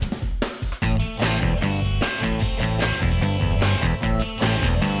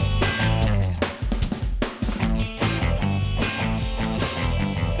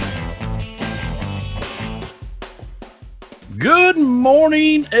Good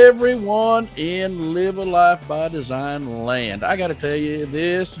morning, everyone in Live a Life by Design land. I got to tell you,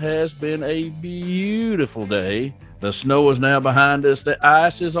 this has been a beautiful day. The snow is now behind us. The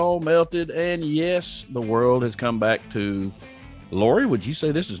ice is all melted. And yes, the world has come back to, Lori, would you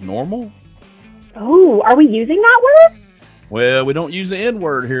say this is normal? Oh, are we using that word? Well, we don't use the N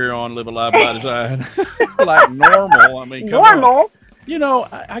word here on Live a Life by Design like normal. I mean, come Normal. on. You know,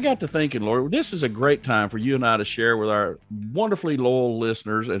 I got to thinking, Lori, this is a great time for you and I to share with our wonderfully loyal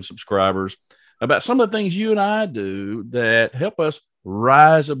listeners and subscribers about some of the things you and I do that help us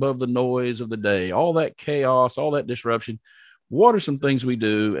rise above the noise of the day, all that chaos, all that disruption. What are some things we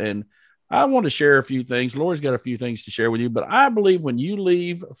do? And I want to share a few things. Lori's got a few things to share with you, but I believe when you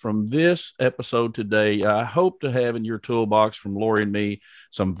leave from this episode today, I hope to have in your toolbox from Lori and me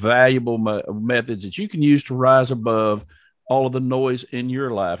some valuable methods that you can use to rise above all of the noise in your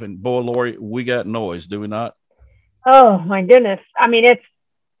life. And boy, Lori, we got noise, do we not? Oh my goodness. I mean,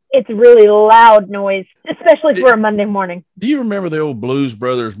 it's really loud noise, especially for a Monday morning. Do you remember the old Blues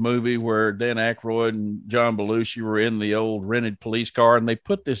Brothers movie where Dan Aykroyd and John Belushi were in the old rented police car and they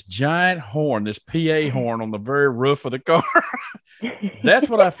put this giant horn, this PA horn on the very roof of the car? That's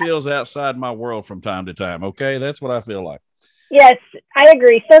what I feel is outside my world from time to time. Okay. That's what I feel like. Yes, I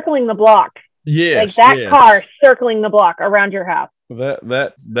agree. Circling the block. Yes, like that car circling the block around your house.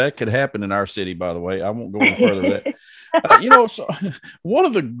 That could happen in our city, by the way. I won't go any further than that. So one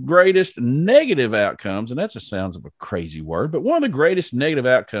of the greatest negative outcomes, and that's the sounds of a crazy word, but one of the greatest negative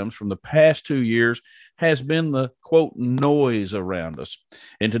outcomes from the past 2 years has been the, quote, noise around us.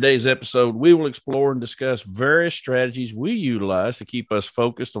 In today's episode, we will explore and discuss various strategies we utilize to keep us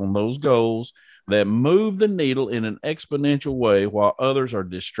focused on those goals that move the needle in an exponential way while others are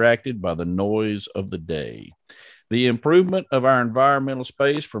distracted by the noise of the day. The improvement of our environmental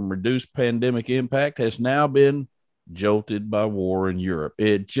space from reduced pandemic impact has now been jolted by war in Europe.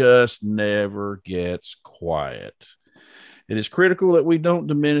 It just never gets quiet. It is critical that we don't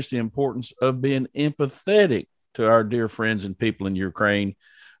diminish the importance of being empathetic to our dear friends and people in Ukraine,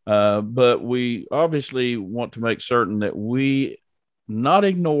 but we obviously want to make certain that we not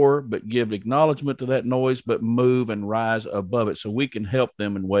ignore, but give acknowledgement to that noise, but move and rise above it so we can help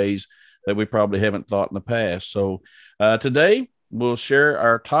them in ways that we probably haven't thought in the past. So today we'll share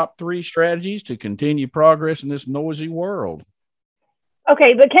our top 3 strategies to continue progress in this noisy world.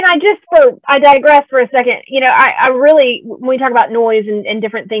 Okay, but can I digress for a second. I really, when we talk about noise and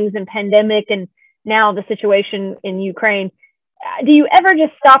different things in pandemic and now the situation in Ukraine, do you ever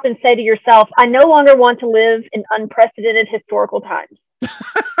just stop and say to yourself, I no longer want to live in unprecedented historical times?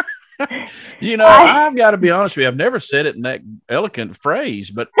 I've got to be honest with you. I've never said it in that elegant phrase,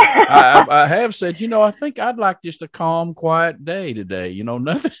 but I have said, I think I'd like just a calm, quiet day today.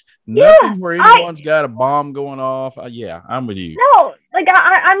 Nothing where anyone's got a bomb going off. I'm with you. No, like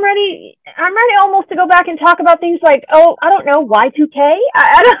I'm ready. I'm ready almost to go back and talk about things like, I don't know, Y2K.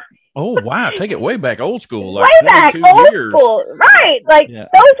 I don't. Oh, wow. Take it way back, old school. Like way back, old years. School. Right. Like,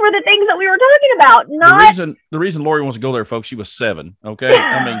 those were the things that we were talking about. The reason Lori wants to go there, folks, she was 7. Okay.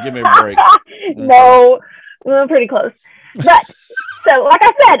 I mean, give me a break. No, we're pretty close. But, so, like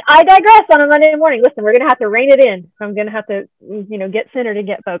I said, I digress on a Monday morning. Listen, we're going to have to rein it in. I'm going to have to, get centered and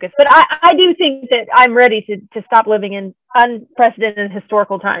get focused. But I do think that I'm ready to stop living in unprecedented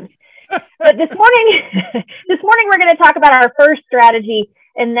historical times. But this morning, we're going to talk about our first strategy,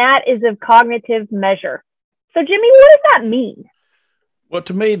 and that is of cognitive measure. So, Jimmy, what does that mean? Well,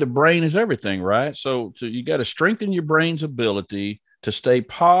 to me, the brain is everything, right? So you got to strengthen your brain's ability to stay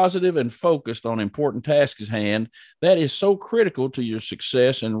positive and focused on important tasks at hand. That is so critical to your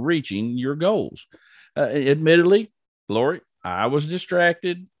success in reaching your goals. Admittedly, Lori, I was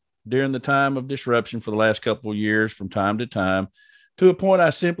distracted during the time of disruption for the last couple of years from time to time, to a point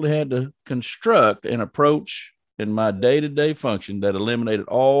I simply had to construct an approach in my day-to-day function that eliminated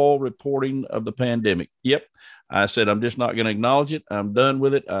all reporting of the pandemic. Yep. I said, I'm just not going to acknowledge it. I'm done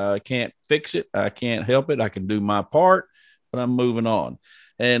with it. I can't fix it. I can't help it. I can do my part, but I'm moving on.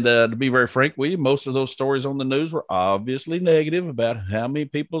 And to be very frank with you, most of those stories on the news were obviously negative about how many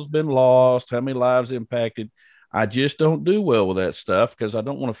people's been lost, how many lives impacted. I just don't do well with that stuff because I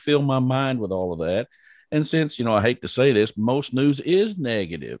don't want to fill my mind with all of that. And since, I hate to say this, most news is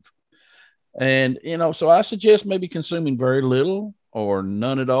negative. And, so I suggest maybe consuming very little or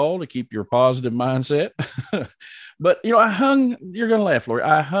none at all to keep your positive mindset. But, you're going to laugh, Lori.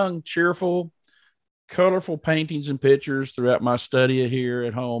 I hung cheerful, colorful paintings and pictures throughout my study here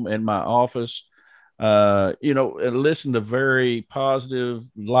at home and my office. listen to very positive,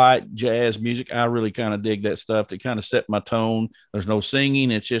 light jazz music. I really kind of dig that stuff to kind of set my tone. There's no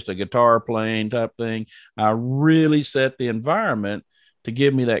singing. It's just a guitar playing type thing. I really set the environment to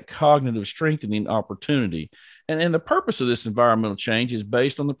give me that cognitive strengthening opportunity. And the purpose of this environmental change is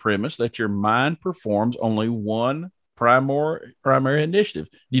based on the premise that your mind performs only one primary initiative.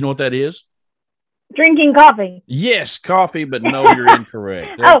 Do you know what that is? Drinking coffee. Yes, coffee, but no, you're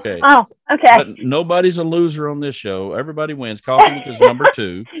incorrect. Okay. Okay. But nobody's a loser on this show. Everybody wins. Coffee is number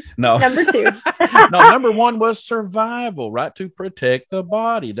 2. No. Number 2. No, number 1 was survival, right? To protect the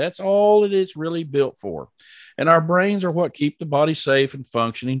body. That's all it is really built for. And our brains are what keep the body safe and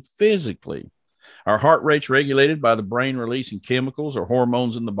functioning physically. Our heart rate's regulated by the brain releasing chemicals or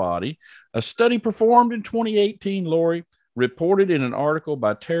hormones in the body. A study performed in 2018, Lori, reported in an article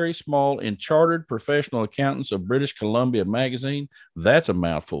by Terry Small in Chartered Professional Accountants of British Columbia magazine. That's a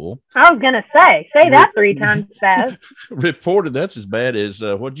mouthful. I was going to say that 3 times fast. Reported, that's as bad as,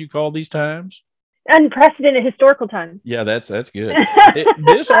 what do you call these times? Unprecedented historical times. Yeah, that's good.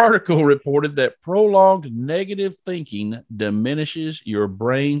 This article reported that prolonged negative thinking diminishes your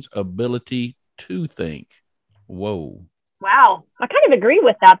brain's ability to think. Whoa. Wow. I kind of agree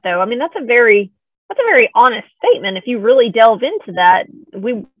with that, though. I mean, that's a very honest statement. If you really delve into that,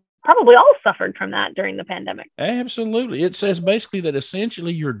 we probably all suffered from that during the pandemic. Absolutely. It says basically that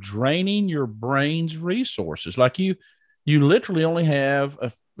essentially you're draining your brain's resources. Like you literally only have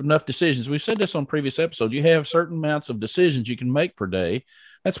enough decisions. We've said this on previous episodes. You have certain amounts of decisions you can make per day.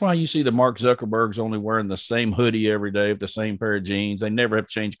 That's why you see the Mark Zuckerberg's only wearing the same hoodie every day with the same pair of jeans. They never have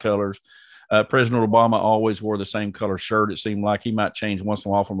to change colors. President Obama always wore the same color shirt. It seemed like he might change once in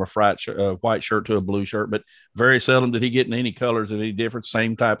a while from a white shirt to a blue shirt, but very seldom did he get in any colors of any different,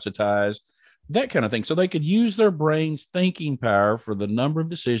 same types of ties, that kind of thing. So they could use their brain's thinking power for the number of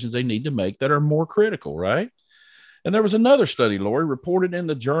decisions they need to make that are more critical, right? And there was another study, Lori, reported in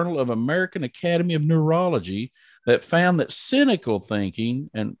the Journal of American Academy of Neurology that found that cynical thinking,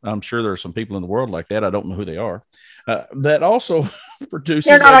 and I'm sure there are some people in the world like that, I don't know who they are, that also produces...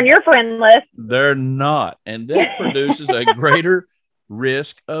 They're not on your friend list. They're not. And that produces a greater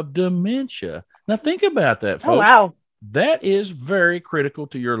risk of dementia. Now think about that, folks. Oh, wow. That is very critical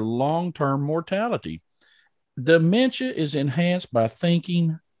to your long-term mortality. Dementia is enhanced by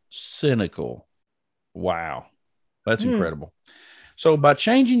thinking cynical. Wow. That's incredible. So by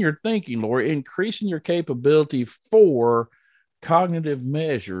changing your thinking, Lori, increasing your capability for cognitive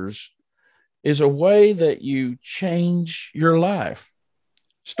measures is a way that you change your life.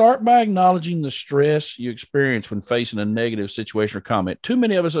 Start by acknowledging the stress you experience when facing a negative situation or comment. Too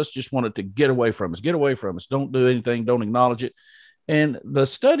many of us just want it to get away from us. Don't do anything. Don't acknowledge it. And the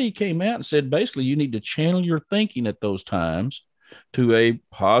study came out and said, basically, you need to channel your thinking at those times to a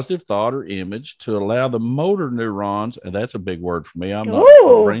positive thought or image to allow the motor neurons, and that's a big word for me. I'm not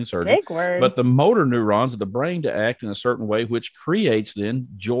a brain surgeon, big word. But the motor neurons of the brain to act in a certain way, which creates then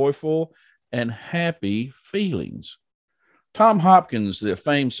joyful and happy feelings. Tom Hopkins, the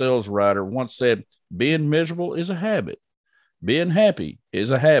famed sales writer, once said, being miserable is a habit. Being happy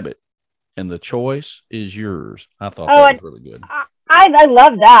is a habit. And the choice is yours. I thought that was really good. I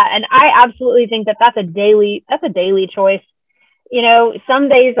love that. And I absolutely think that's a daily choice. You know, some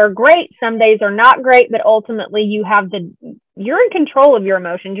days are great, some days are not great, but ultimately you're in control of your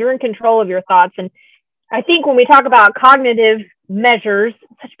emotions, you're in control of your thoughts. And I think when we talk about cognitive measures,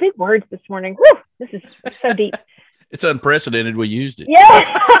 such big words this morning, this is so deep. It's unprecedented. We used it.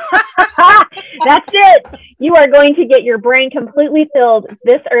 Yeah, that's it. You are going to get your brain completely filled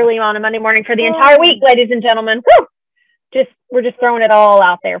this early on a Monday morning for the entire week, ladies and gentlemen. We're just throwing it all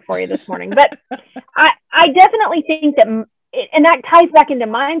out there for you this morning. But I definitely think that, and that ties back into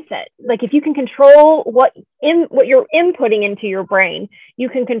mindset. Like if you can control what you're inputting into your brain, you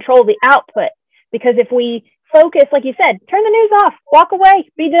can control the output. Because if we focus, like you said, turn the news off, walk away,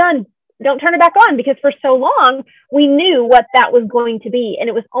 be done. Don't turn it back on, because for so long we knew what that was going to be. And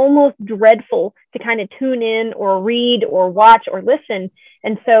it was almost dreadful to kind of tune in or read or watch or listen.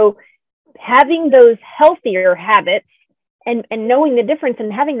 And so having those healthier habits and knowing the difference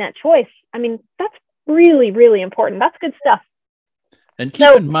and having that choice, I mean, that's really, really important. That's good stuff. And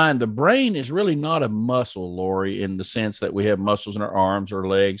keep in mind, the brain is really not a muscle, Lori, in the sense that we have muscles in our arms or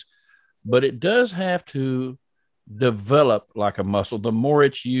legs, but it does have to develop like a muscle. The more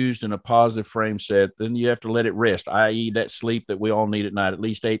it's used in a positive frame set, then you have to let it rest, i.e. that sleep that we all need at night, at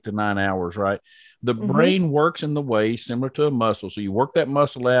least 8 to 9 hours, right? The brain works in the way similar to a muscle. So you work that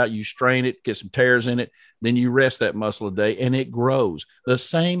muscle out, you strain it, get some tears in it, then you rest that muscle a day and it grows. The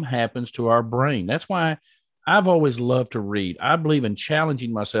same happens to our brain. That's why I've always loved to read. I believe in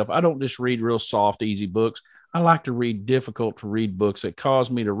challenging myself. I don't just read real soft, easy books. I like to read difficult to read books that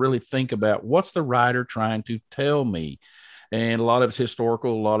cause me to really think about what's the writer trying to tell me. And a lot of it's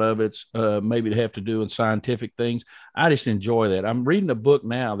historical, a lot of it's maybe to have to do with scientific things. I just enjoy that. I'm reading a book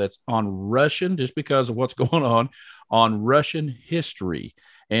now that's on Russian, just because of what's going on Russian history.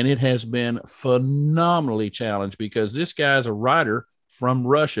 And it has been phenomenally challenged because this guy's a writer from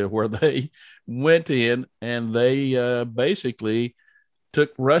Russia, where they went in and they basically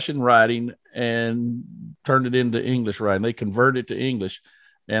took Russian writing and turned it into English writing. They converted it to English.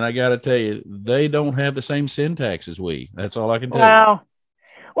 And I got to tell you, they don't have the same syntax as we. That's all I can tell you. Wow.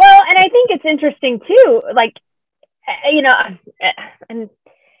 Well, and I think it's interesting too. Like, you know, and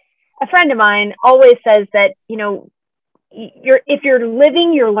a friend of mine always says that, you know, if you're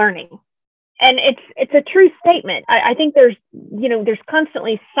living, you're learning. And it's a true statement. I think there's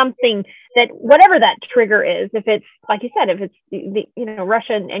constantly something that, whatever that trigger is, if it's, like you said, if it's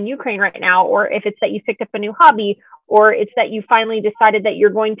Russia and Ukraine right now, or if it's that you picked up a new hobby, or it's that you finally decided that you're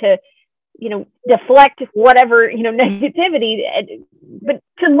going to, deflect whatever, negativity, but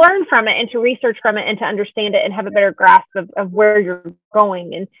to learn from it and to research from it and to understand it and have a better grasp of where you're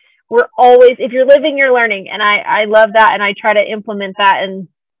going. And we're always, if you're living, you're learning. And I love that. And I try to implement that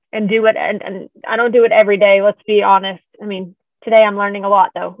and do it. And I don't do it every day. Let's be honest. I mean, today I'm learning a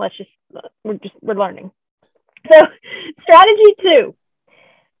lot though. We're learning. So strategy 2,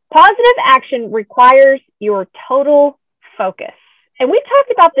 positive action requires your total focus. And we've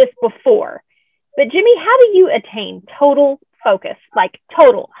talked about this before, but Jimmy, how do you attain total focus? Like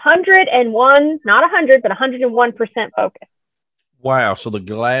total 101, not 100, but 101% focus. Wow. So the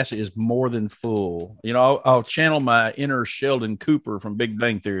glass is more than full. I'll channel my inner Sheldon Cooper from Big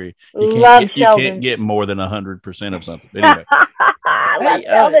Bang Theory. You can't get more than 100% of something. Anyway.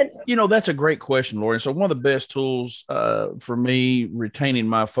 That's a great question, Lori. So one of the best tools for me retaining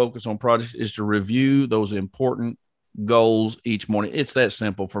my focus on projects is to review those important goals each morning. It's that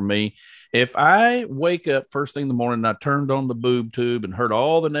simple for me. If I wake up first thing in the morning and I turned on the boob tube and heard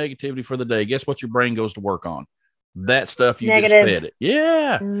all the negativity for the day, guess what your brain goes to work on? That stuff you Negative. Just fed it.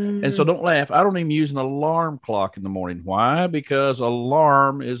 Yeah. And so don't laugh. I don't even use an alarm clock in the morning. Why? Because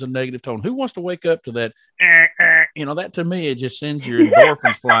alarm is a negative tone. Who wants to wake up to that? That to me, it just sends your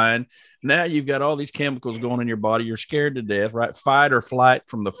endorphins flying. Now you've got all these chemicals going in your body. You're scared to death, right? Fight or flight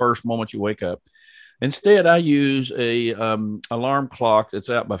from the first moment you wake up. Instead, I use a alarm clock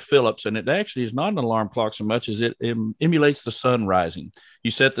that's out by Philips, and it actually is not an alarm clock so much as it emulates the sun rising. You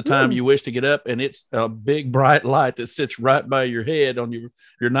set the time you wish to get up, and it's a big bright light that sits right by your head on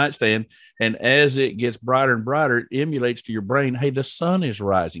your nightstand. And as it gets brighter and brighter, it emulates to your brain, hey, the sun is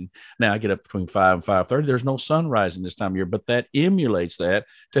rising. Now I get up between 5 and 5:30. There's no sun rising this time of year, but that emulates that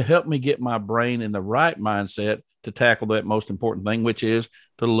to help me get my brain in the right mindset to tackle that most important thing, which is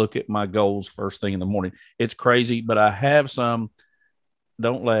to look at my goals first thing in the morning. It's crazy, but I have some,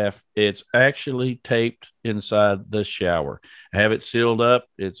 don't laugh, it's actually taped inside the shower. I have it sealed up.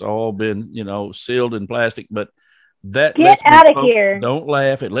 It's all been, sealed in plastic, but that get out of here. Don't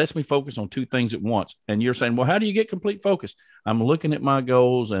laugh. It lets me focus on 2 things at once. And you're saying, well, how do you get complete focus? I'm looking at my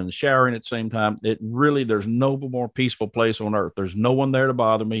goals and showering at the same time. There's no more peaceful place on earth. There's no one there to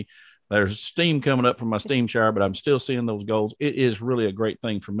bother me. There's steam coming up from my steam shower, but I'm still seeing those goals. It is really a great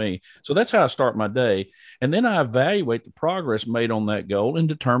thing for me. So that's how I start my day. And then I evaluate the progress made on that goal and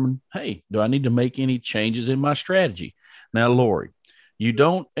determine, hey, do I need to make any changes in my strategy? Now, Lori, you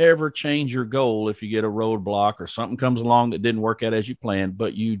don't ever change your goal if you get a roadblock or something comes along that didn't work out as you planned,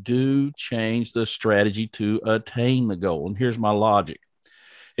 but you do change the strategy to attain the goal. And here's my logic.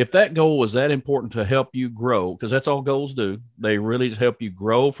 If that goal was that important to help you grow, because that's all goals do, they really just help you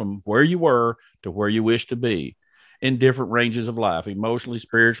grow from where you were to where you wish to be in different ranges of life, emotionally,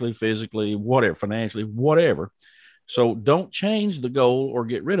 spiritually, physically, whatever, financially, whatever. So don't change the goal or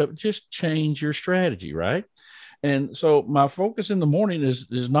get rid of it. Just change your strategy, right? And so my focus in the morning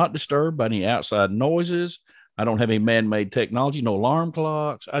is not disturbed by any outside noises. I don't have any man-made technology, no alarm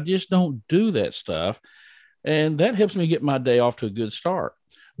clocks. I just don't do that stuff. And that helps me get my day off to a good start.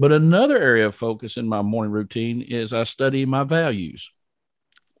 But another area of focus in my morning routine is I study my values,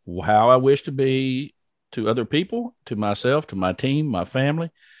 how I wish to be to other people, to myself, to my team, my family.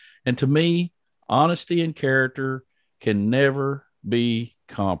 And to me, honesty and character can never be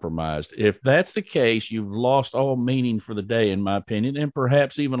compromised. If that's the case, you've lost all meaning for the day, in my opinion, and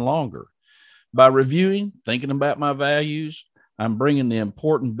perhaps even longer. By reviewing, thinking about my values, I'm bringing the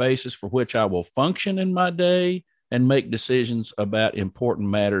important basis for which I will function in my day and make decisions about important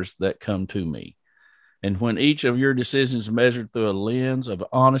matters that come to me. And when each of your decisions is measured through a lens of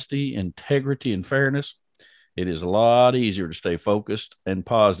honesty, integrity, and fairness, It is a lot easier to stay focused and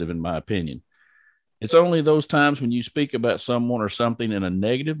positive, in my opinion. It's only those times when you speak about someone or something in a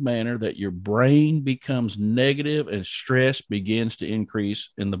negative manner that your brain becomes negative and stress begins to increase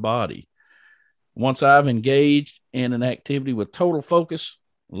in the body. Once I've engaged in an activity with total focus,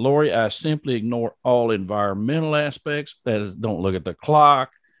 Lori, I simply ignore all environmental aspects. That is, don't look at the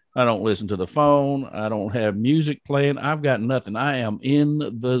clock. I don't listen to the phone. I don't have music playing. I've got nothing. I am in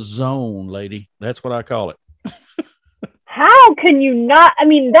the zone, lady. That's what I call it. How can you not? I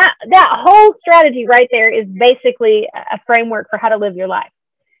mean, that whole strategy right there is basically a framework for how to live your life.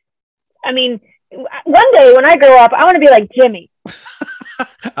 I mean, one day when I grow up, I want to be like Jimmy.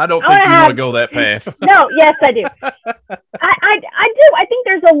 I don't think you want to go that path. No, yes, I do. I do. I think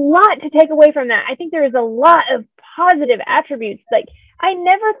there's a lot to take away from that. I think there is a lot of positive attributes. Like, I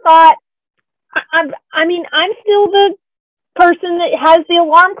never thought, I'm still the person that has the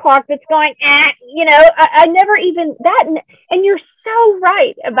alarm clock that's going, I never even that. And you're so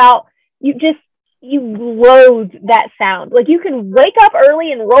right about you loathe that sound. Like, you can wake up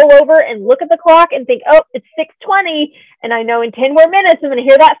early and roll over and look at the clock and think, oh, it's 6:20. And I know in 10 more minutes, I'm going to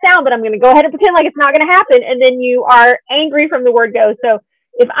hear that sound, but I'm going to go ahead and pretend like it's not going to happen. And then you are angry from the word go. So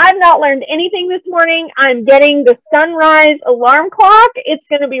if I've not learned anything this morning, I'm getting the sunrise alarm clock. It's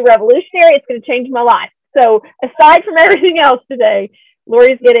going to be revolutionary. It's going to change my life. So aside from everything else today,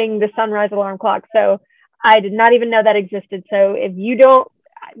 Lori's getting the sunrise alarm clock. So I did not even know that existed. So if you don't,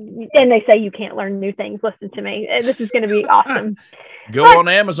 and they say you can't learn new things, listen to me. This is going to be awesome. Go on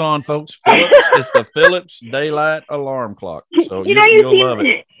Amazon, folks. Philips. It's the Philips Daylight Alarm Clock. So you'll love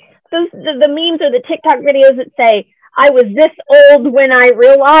it. The memes or the TikTok videos that say, I was this old when I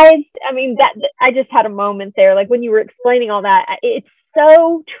realized. I mean, that I just had a moment there. Like, when you were explaining all that, it's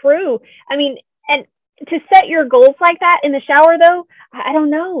so true. I mean, and to set your goals like that in the shower, though, I don't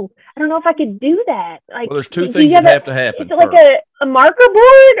know. I don't know if I could do that. Like, well, there's two things that have to happen. Is it like a marker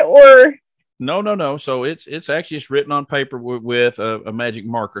board or? No. So it's actually just written on paper with a magic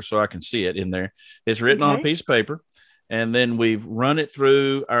marker, so I can see it in there. It's written on a piece of paper, and then we've run it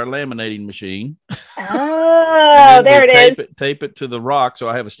through our laminating machine. Oh, there it is. Tape it to the rock. So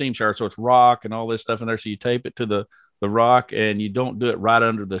I have a steam shower, so it's rock and all this stuff in there. So you tape it to the rock, and you don't do it right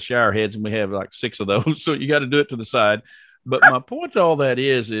under the shower heads, and we have like 6 of those. So you got to do it to the side. But my point to all that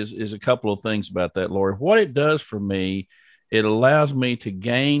is a couple of things about that, Lori. What it does for me, it allows me to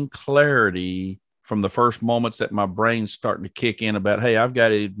gain clarity from the first moments that my brain's starting to kick in about, hey, I've got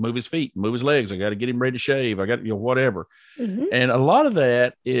to move his feet, move his legs. I got to get him ready to shave. I got to, whatever. Mm-hmm. And a lot of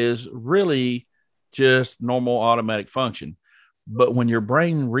that is really just normal automatic function. But when your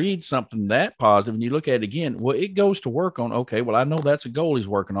brain reads something that positive and you look at it again, well, it goes to work on, okay, well, I know that's a goal he's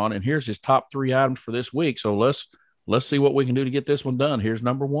working on, and here's his top 3 items for this week. So let's see what we can do to get this one done. Here's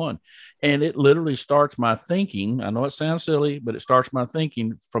number 1. And it literally starts my thinking. I know it sounds silly, but it starts my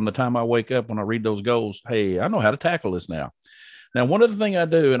thinking from the time I wake up when I read those goals. Hey, I know how to tackle this now. Now, one other thing I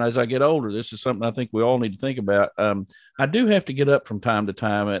do, and as I get older, this is something I think we all need to think about. I do have to get up from time to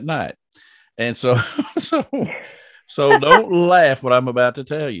time at night. And so don't laugh what I'm about to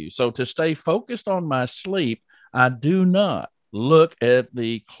tell you. So to stay focused on my sleep, I do not look at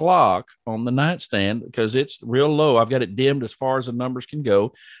the clock on the nightstand because it's real low. I've got it dimmed as far as the numbers can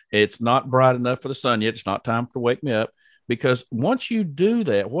go. It's not bright enough for the sun yet. It's not time to wake me up, because once you do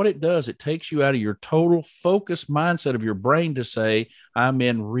that, what it does, it takes you out of your total focus mindset of your brain to say, I'm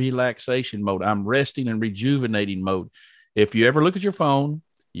in relaxation mode. I'm resting and rejuvenating mode. If you ever look at your phone,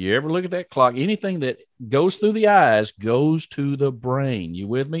 you ever look at that clock, anything that goes through the eyes goes to the brain. You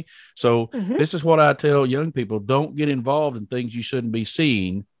with me? So This is what I tell young people. Don't get involved in things you shouldn't be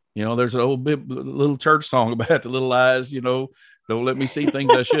seeing. There's an old little church song about the little eyes, don't let me see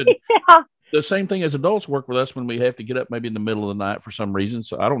things I shouldn't. Yeah. The same thing as adults work with us when we have to get up maybe in the middle of the night for some reason.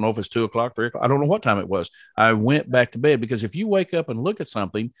 So I don't know if it's 2 o'clock, 3 o'clock. I don't know what time it was. I went back to bed because if you wake up and look at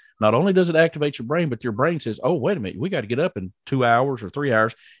something, not only does it activate your brain, but your brain says, oh, wait a minute, we got to get up in 2 hours or 3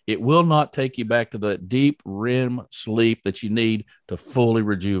 hours. It will not take you back to the deep REM sleep that you need to fully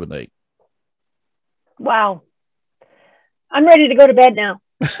rejuvenate. Wow. I'm ready to go to bed now.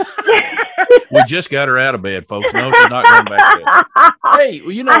 We just got her out of bed, folks. No, she's not going back to bed. Hey,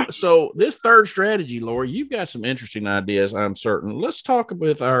 so this third strategy, Lori, you've got some interesting ideas, I'm certain. Let's talk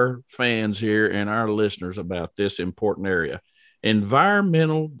with our fans here and our listeners about this important area,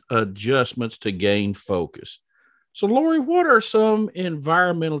 environmental adjustments to gain focus. So, Lori, what are some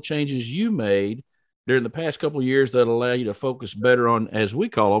environmental changes you made during the past couple of years that allow you to focus better on, as we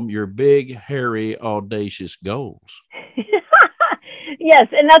call them, your big, hairy, audacious goals? Yes,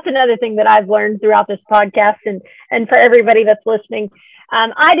 and that's another thing that I've learned throughout this podcast, and for everybody that's listening.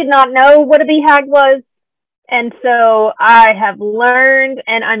 I did not know what a BHAG was And so I have learned,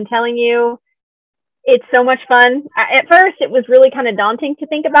 and I'm telling you, it's so much fun. At first, it was really kind of daunting to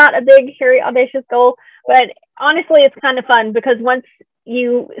think about a big, hairy, audacious goal. But honestly, it's kind of fun because once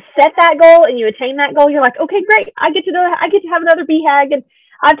you set that goal and you attain that goal, you're like, okay, great. I get to have another BHAG. And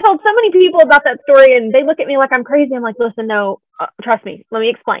I've told so many people about that story, and they look at me like I'm crazy. I'm like, listen, no, trust me. Let me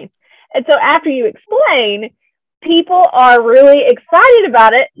explain. And so after you explain, people are really excited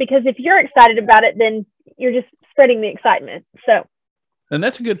about it, because if you're excited about it, then you're just spreading the excitement. So. And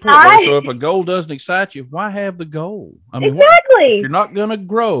that's a good point. So if a goal doesn't excite you, why have the goal? I mean, exactly. If you're not going to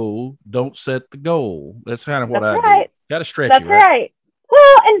grow, don't set the goal. That's kind of what I do. Got to stretch it. That's right.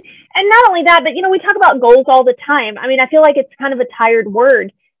 Well, and not only that, but, we talk about goals all the time. I mean, I feel like it's kind of a tired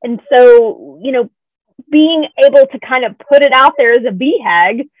word. And so, being able to kind of put it out there as a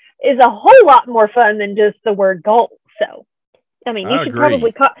BHAG is a whole lot more fun than just the word goal. So. I mean, you should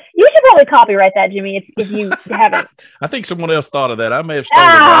probably copyright that, Jimmy, if you haven't. I think someone else thought of that. I may have stolen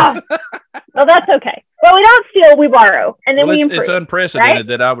that. Well, that's okay. Well, we don't steal, we borrow, and then we improve. It's unprecedented, right?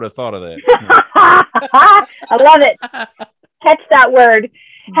 That I would have thought of that. I love it. Catch that word.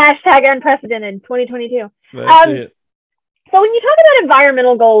 Hashtag unprecedented 2022. That's it. So when you talk about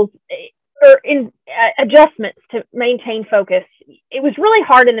environmental goals or in adjustments to maintain focus, it was really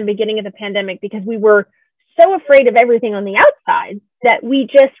hard in the beginning of the pandemic because we were so afraid of everything on the outside that we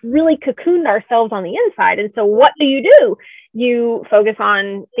just really cocooned ourselves on the inside. And so what do? You focus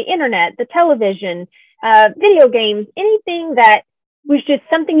on the internet, the television, video games, anything that was just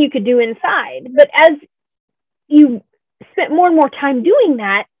something you could do inside. But as you spent more and more time doing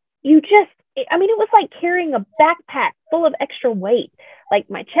that, it was like carrying a backpack full of extra weight. Like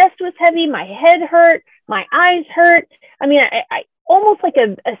my chest was heavy, my head hurt, my eyes hurt. I mean, I almost like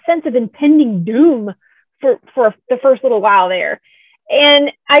a sense of impending doom for the first little while there.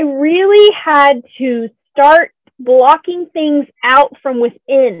 And I really had to start blocking things out from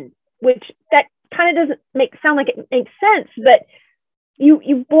within, which that kind of doesn't sound like it makes sense, but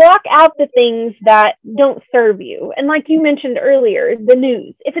you block out the things that don't serve you. And like you mentioned earlier, the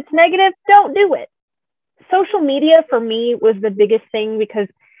news, if it's negative, don't do it. Social media for me was the biggest thing because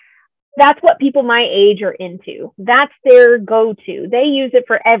that's what people my age are into. That's their go-to. They use it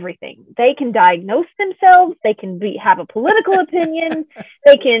for everything. They can diagnose themselves. They can have a political opinion.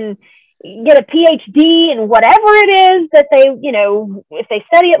 They can get a PhD in whatever it is that they, if they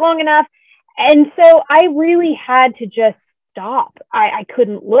study it long enough. And so I really had to just stop. I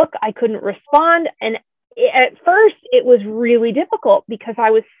couldn't look. I couldn't respond. And at first it was really difficult because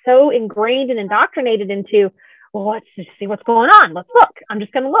I was so ingrained and indoctrinated into, well, let's just see what's going on. Let's look. I'm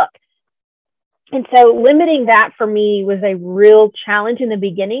just going to look. And so limiting that for me was a real challenge in the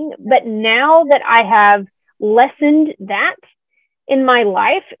beginning. But now that I have lessened that in my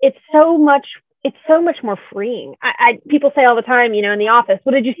life, it's so much more freeing. People say all the time, in the office,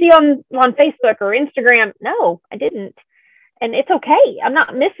 what did you see on Facebook or Instagram? No, I didn't. And it's okay. I'm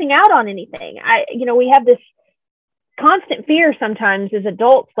not missing out on anything. We have this constant fear sometimes as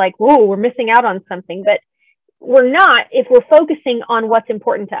adults, like, whoa, we're missing out on something, but we're not if we're focusing on what's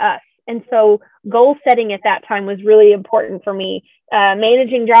important to us. And so goal setting at that time was really important for me.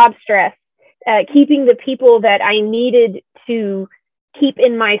 Managing job stress, keeping the people that I needed to keep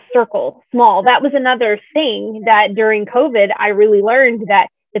in my circle small. That was another thing that during COVID, I really learned that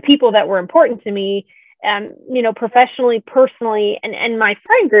the people that were important to me, professionally, personally, and my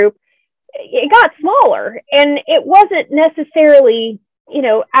friend group, it got smaller. And it wasn't necessarily,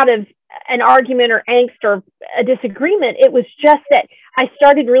 out of an argument or angst or a disagreement. It was just that I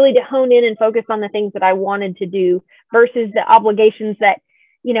started really to hone in and focus on the things that I wanted to do versus the obligations that,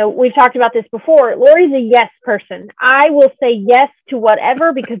 we've talked about this before. Lori's a yes person. I will say yes to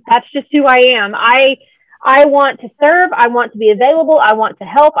whatever because that's just who I am. I want to serve. I want to be available. I want to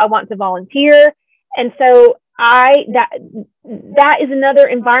help. I want to volunteer. And so that is another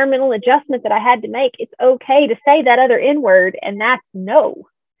environmental adjustment that I had to make. It's okay to say that other N word, and that's no.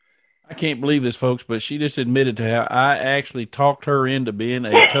 I can't believe this, folks, but she just admitted to how I actually talked her into being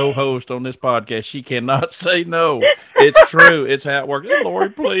a co-host on this podcast. She cannot say no. It's true. It's how it works. Hey, Lori,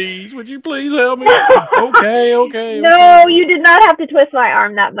 please, would you please help me? Okay. No, you did not have to twist my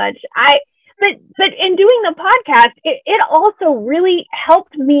arm that much. But in doing the podcast, it also really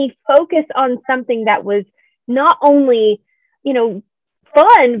helped me focus on something that was not only,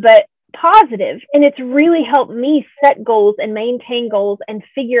 fun, but positive. And it's really helped me set goals and maintain goals and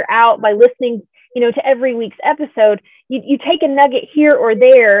figure out by listening, to every week's episode, you take a nugget here or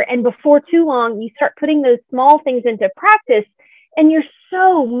there. And before too long, you start putting those small things into practice and you're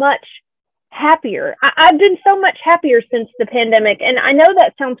so much happier. I've been so much happier since the pandemic, and I know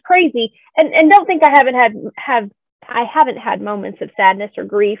that sounds crazy. And don't think I haven't had moments of sadness or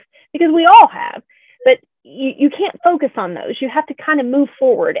grief, because we all have. But you can't focus on those. You have to kind of move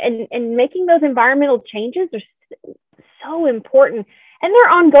forward, and making those environmental changes are so important, and they're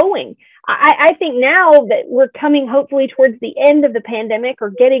ongoing. I think now that we're coming hopefully towards the end of the pandemic, or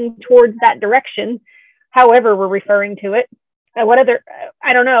getting towards that direction, however we're referring to it. What other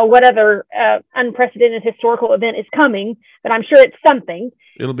unprecedented historical event is coming, but I'm sure it's something.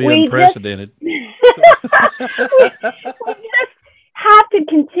 It'll be unprecedented. We just have to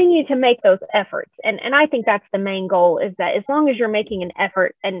continue to make those efforts. And I think that's the main goal, is that as long as you're making an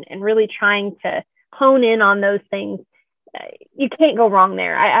effort and really trying to hone in on those things, you can't go wrong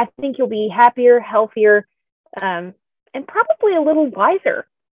there. I think you'll be happier, healthier, and probably a little wiser.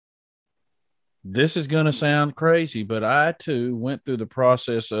 This is going to sound crazy, but I too went through the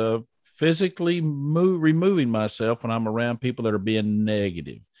process of physically removing myself when I'm around people that are being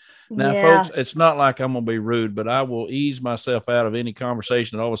negative. Now, folks, it's not like I'm going to be rude, but I will ease myself out of any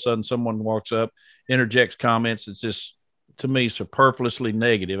conversation that all of a sudden someone walks up, interjects comments that's just, to me, superfluously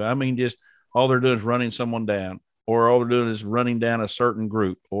negative. I mean, just all they're doing is running someone down, or all they're doing is running down a certain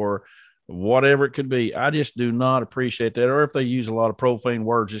group, or whatever it could be. I just do not appreciate that. Or if they use a lot of profane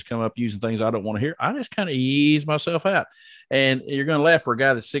words, just come up using things I don't want to hear, I just kind of ease myself out. And you're going to laugh, for a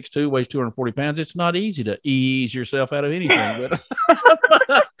guy that's 6'2", weighs 240 pounds. It's not easy to ease yourself out of anything,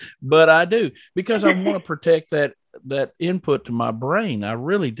 but I do, because I want to protect that input to my brain. I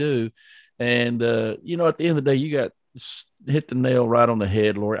really do. And, at the end of the day, you got hit the nail right on the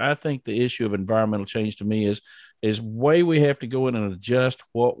head, Lori. I think the issue of environmental change to me is way we have to go in and adjust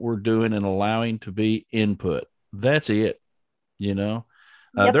what we're doing and allowing to be input. That's it.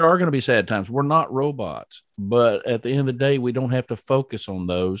 There are going to be sad times. We're not robots, but at the end of the day, we don't have to focus on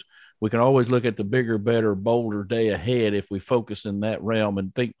those. We can always look at the bigger, better, bolder day ahead if we focus in that realm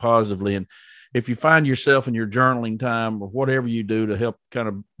and think positively. And if you find yourself in your journaling time, or whatever you do to help kind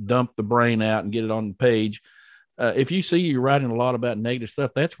of dump the brain out and get it on the page, if you see you're writing a lot about negative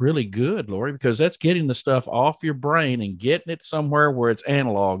stuff, that's really good, Lori, because that's getting the stuff off your brain and getting it somewhere where it's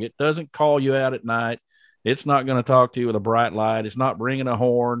analog. It doesn't call you out at night. It's not going to talk to you with a bright light. It's not bringing a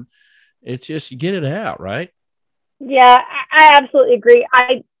horn. It's just, you get it out, right? Yeah, I absolutely agree.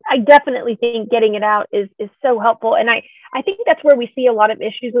 I definitely think getting it out is so helpful. And I think that's where we see a lot of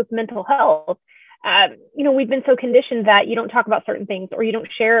issues with mental health. We've been so conditioned that you don't talk about certain things, or you don't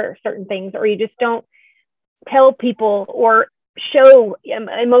share certain things, or you just don't tell people or show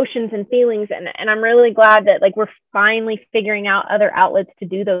emotions and feelings. And I'm really glad that we're finally figuring out other outlets to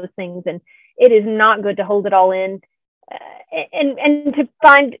do those things. And it is not good to hold it all in, and to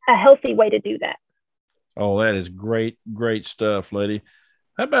find a healthy way to do that. Oh, that is great, great stuff, lady.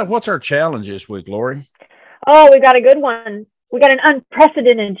 How about what's our challenge this week, Lori? Oh, we got a good one. We got an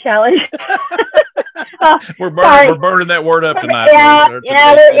unprecedented challenge. We're burning that word up tonight. We're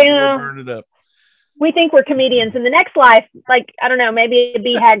burning it up. We think we're comedians. In the next life, I don't know, maybe a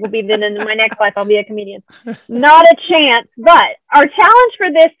BHAG will be then in my next life, I'll be a comedian. Not a chance. But our challenge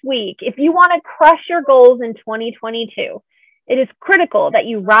for this week, if you want to crush your goals in 2022, it is critical that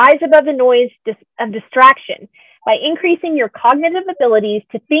you rise above the noise of distraction by increasing your cognitive abilities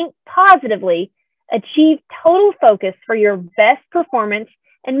to think positively, achieve total focus for your best performance,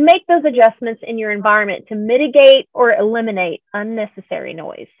 and make those adjustments in your environment to mitigate or eliminate unnecessary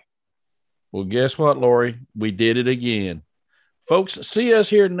noise. Well, guess what, Lori? We did it again. Folks, see us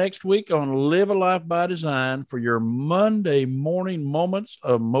here next week on Live a Life by Design for your Monday morning moments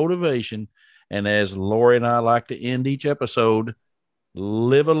of motivation. And as Lori and I like to end each episode,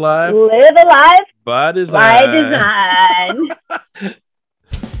 live a life by design.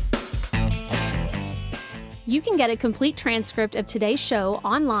 You can get a complete transcript of today's show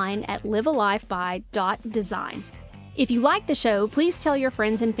online at livealifeby.design. If you like the show, please tell your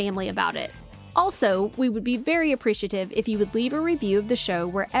friends and family about it. Also, we would be very appreciative if you would leave a review of the show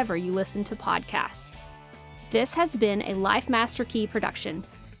wherever you listen to podcasts. This has been a Life Master Key production.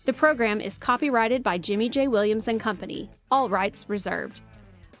 The program is copyrighted by Jimmy J. Williams and Company, all rights reserved.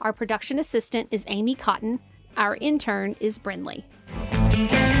 Our production assistant is Amy Cotton. Our intern is Brinley.